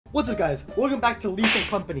What's up, guys? Welcome back to Lethal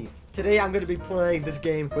Company. Today I'm going to be playing this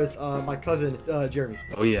game with my cousin, Jeremy.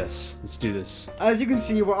 Oh yes, let's do this. As you can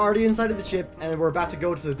see, we're already inside of the ship, and we're about to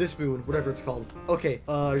go to this moon, whatever it's called. Okay,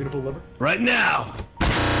 you're gonna pull the lever? Right now!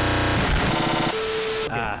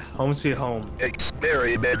 Ah, home sweet home.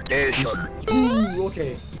 Experimentation. Ooh,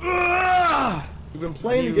 okay. We've been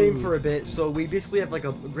playing the game for a bit, so we basically have like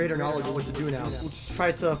a greater knowledge of what to do now. We'll just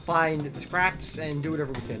try to find the scraps and do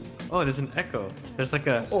whatever we can. Oh, there's an echo. There's like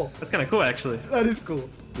a... Oh. That's kind of cool, actually. That is cool.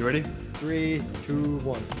 You ready? 3, 2,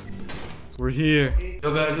 1. We're here.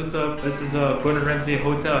 Yo guys, what's up? This is Gordon Ramsay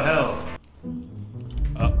Hotel Hell.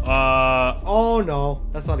 Oh no,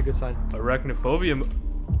 that's not a good sign. Arachnophobia.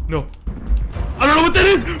 No. I don't know what that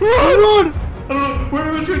is! Run! Run! I don't know. Where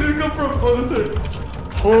am I trying to come from? Oh, this way.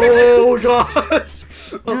 Oh gosh!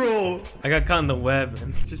 Bro, I got caught in the web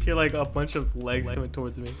and just hear like a bunch of legs coming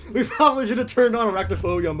towards me. We probably should have turned on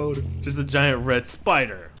arachnophobia mode. Just a giant red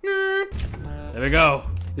spider. There we go.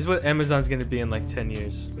 This is what Amazon's gonna be in like 10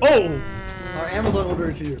 years. Oh! Our Amazon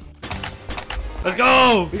order is here. Let's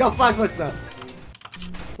go! We got flashlights now.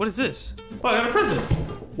 What is this? Oh, I got a present.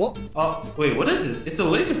 What? Oh, wait, what is this? It's a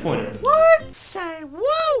laser pointer. What? Say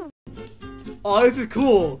woo! Oh, this is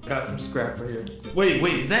cool. Got some scrap right here. Wait,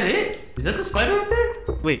 is that it? Is that the spider right there?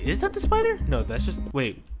 Wait, is that the spider? No, that's just...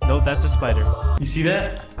 Wait, no, that's the spider. You see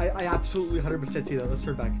that? I absolutely 100% see that. Let's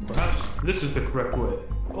turn back. Perhaps this is the correct way.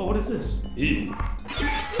 Oh, what is this? Ew.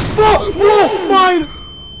 Whoa! Whoa! Mine!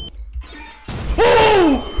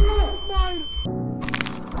 Oh! Mine!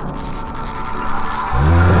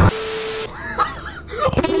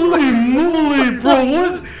 Holy moly, bro!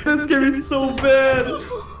 What? That scared me so bad.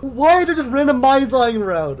 Why are there just random mines lying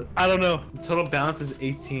around? I don't know. Total balance is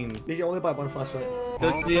 18. You can only buy one flashlight.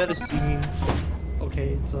 Go to the other scene.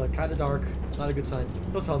 Okay, it's kind of dark. It's not a good sign.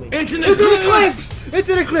 Don't tell me. It's an eclipse! It's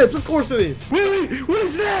an eclipse! Of course it is! Wait, what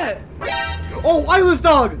is that? Oh, eyeless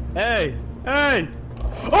dog! Hey!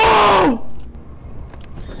 Oh!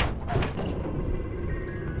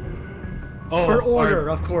 Oh, Per order,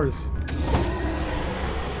 of course.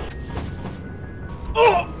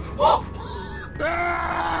 Oh!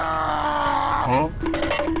 Huh?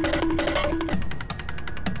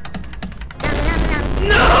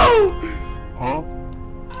 No! Huh?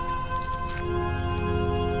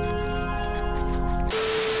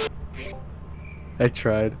 I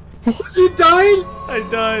tried. You died? I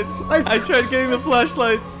died. I tried getting the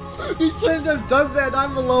flashlights. You shouldn't have done that.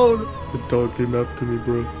 I'm alone. The dog came after me,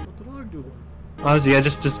 bro. What did I do? Honestly, I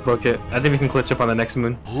just broke it. I think we can glitch up on the next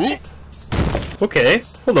moon. Okay,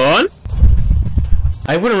 hold on.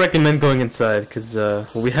 I wouldn't recommend going inside because well,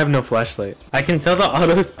 we have no flashlight. I can tell the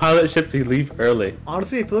autopilot ship to leave early.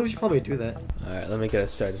 Honestly, I feel like we should probably do that. Alright, let me get it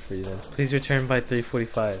started for you then. Please return by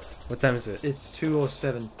 3:45. What time is it? It's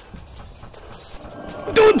 2:07.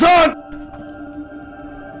 Don't talk!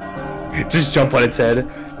 Just jump on its head.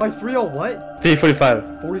 By 3:00 what?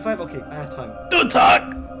 3:45. 45? Okay, I have time. Don't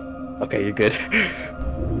talk! Okay, you're good.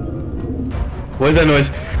 What is that noise?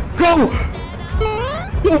 Go!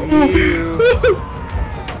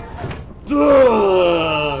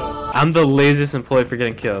 I'm the laziest employee for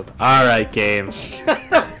getting killed. Alright, game.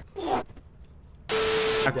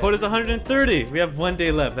 Our quota is 130. We have 1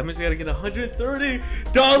 day left. That means we gotta get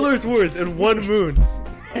 $130 worth in one moon.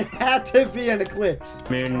 It had to be an eclipse.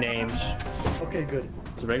 Moon names. Okay, good.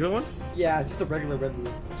 It's a regular one? Yeah, it's just a regular red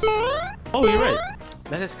moon. Oh, you're right.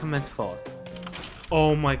 That has commenced fall.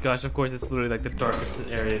 Oh my gosh, of course, it's literally like the darkest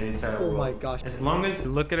area in the entire world. Oh my gosh. As long as we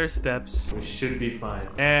look at our steps, we should be fine.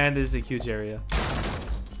 And there's a huge area.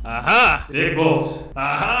 Aha! Big bolt.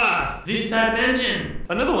 Aha! V-type engine.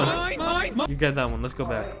 Another one. You get that one. Let's go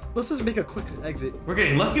back. Let's just make a quick exit. We're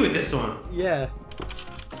getting lucky with this one. Yeah.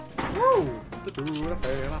 Woo!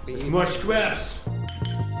 There's more scraps.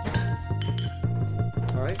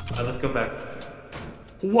 Alright. Alright, let's go back.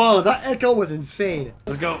 Whoa, that echo was insane.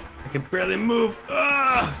 Let's go. I can barely move.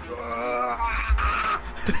 Ah!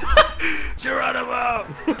 Geronimo!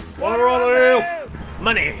 Water on the wheel!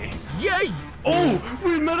 Money! Yay! Oh,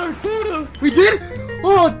 we met our quota! We did?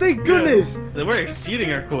 Oh, thank goodness! Yeah. We're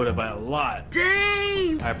exceeding our quota by a lot.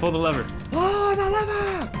 Dang! Alright, pull the lever. Oh, the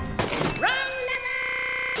lever!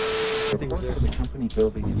 Report to the company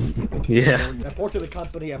building immediately. Yeah. Report to the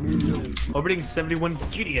company immediately. Orbiting 71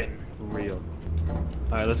 Gideon. Real.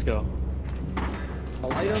 Alright, let's go.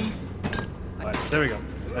 All item. Alright, there we go.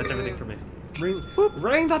 That's everything for me.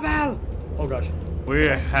 Ring the bell! Oh gosh. We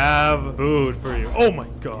have food for you. Oh my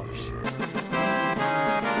gosh.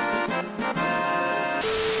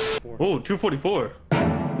 Oh, 244.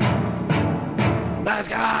 Let's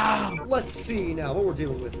go! Let's see now what we're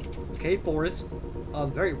dealing with. Okay, forest.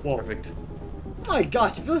 Very whoa. Perfect. Oh my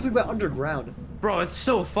gosh, it feels like we went underground. Bro, it's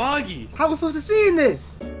so foggy. How are we supposed to see in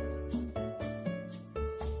this?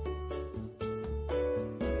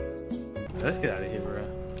 Let's get out of here, bro.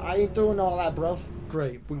 I ain't doing all that, bruv.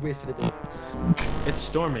 Great, we wasted a day. It's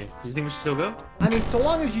stormy. Do you think we should still go? I mean, so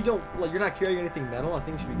long as you don't, like, you're not carrying anything metal, I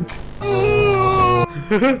think it should be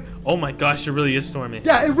good. Oh my gosh, it really is stormy.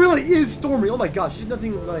 Yeah, it really is stormy. Oh my gosh, there's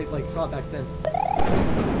nothing that I, like, saw back then.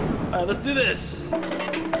 Alright, let's do this.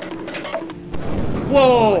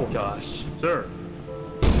 Whoa! Oh my gosh. Sir.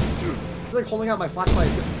 Dude, I feel like holding out my flashlight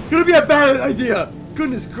is gonna be a bad idea.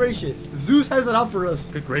 Goodness gracious. Zeus has it out for us.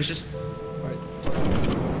 Good gracious. Alright.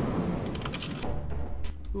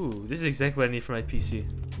 Ooh, this is exactly what I need for my PC.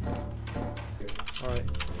 Alright.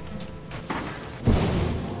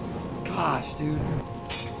 Gosh, dude.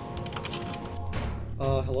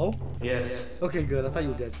 Hello? Yes. Okay, good. I thought you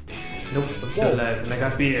were dead. Nope, I'm still alive and I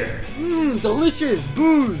got beer. Mmm, delicious!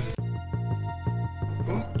 Booze!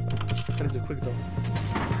 Gotta do it quick though.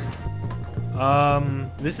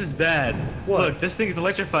 This is bad. What? Look, this thing is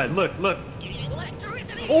electrified. Look, look.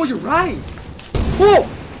 Oh, you're right! Whoa!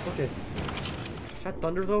 Okay. Is that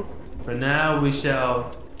thunder though? For now, we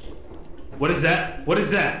shall... What is that? What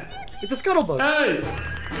is that? It's a scuttlebug! Hey!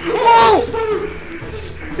 Whoa!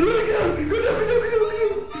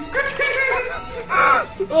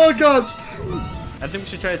 Oh gosh! I think we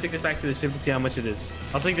should try to take this back to the ship to see how much it is.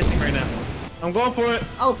 I'll take this thing right now. I'm going for it.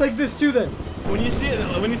 I'll take this too then. When you see it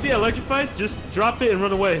electrified, just drop it and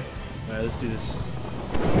run away. Alright, let's do this.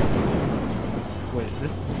 Wait, is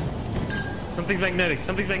this... Something's magnetic.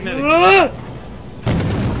 Something's magnetic.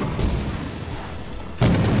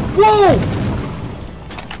 Whoa!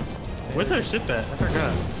 Where's our ship at? I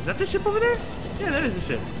forgot. Is that the ship over there? Yeah, that is the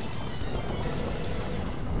ship.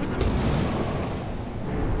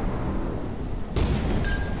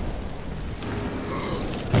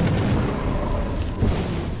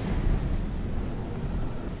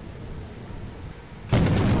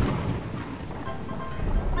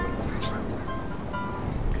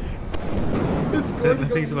 The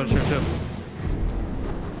thing's about to charge up.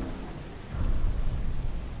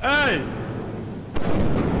 Hey!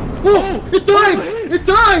 Oh! It died! It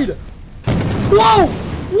died! Whoa!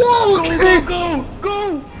 Whoa! Okay. Go!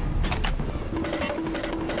 Go!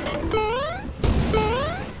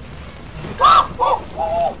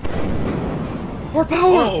 Our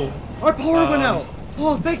power! Oh. Our power went out!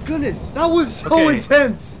 Oh, thank goodness! That was so Okay.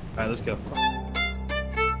 intense! Alright, let's go.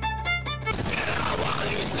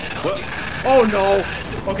 What? Oh no!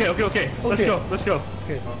 Okay. Let's Okay. go. Let's go.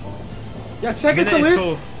 Okay. Yeah, seconds to Midnight is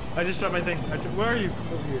live! so... I just dropped my thing. Where are you?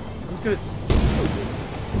 Over here. I'm just gonna...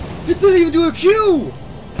 It didn't even do a Q!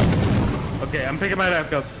 Okay, I'm picking my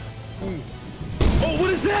back up. Oh,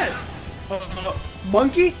 what is that?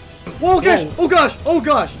 Monkey? Whoa, gosh! Whoa. Oh gosh! Oh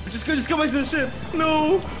gosh! Just go back to the ship.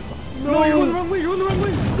 No, No! you're on the wrong way. You're on the wrong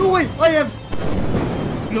way. No, wait! I am!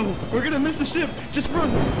 No, we're gonna miss the ship. Just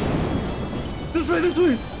run. This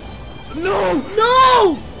way. No,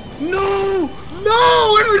 No! no.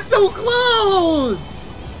 No! We were so close!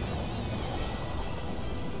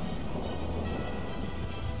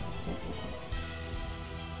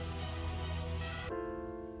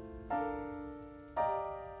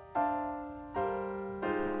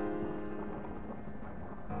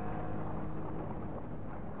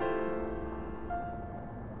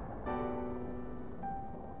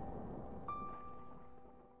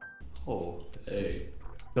 Oh, hey.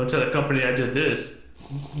 Don't tell the company I did this.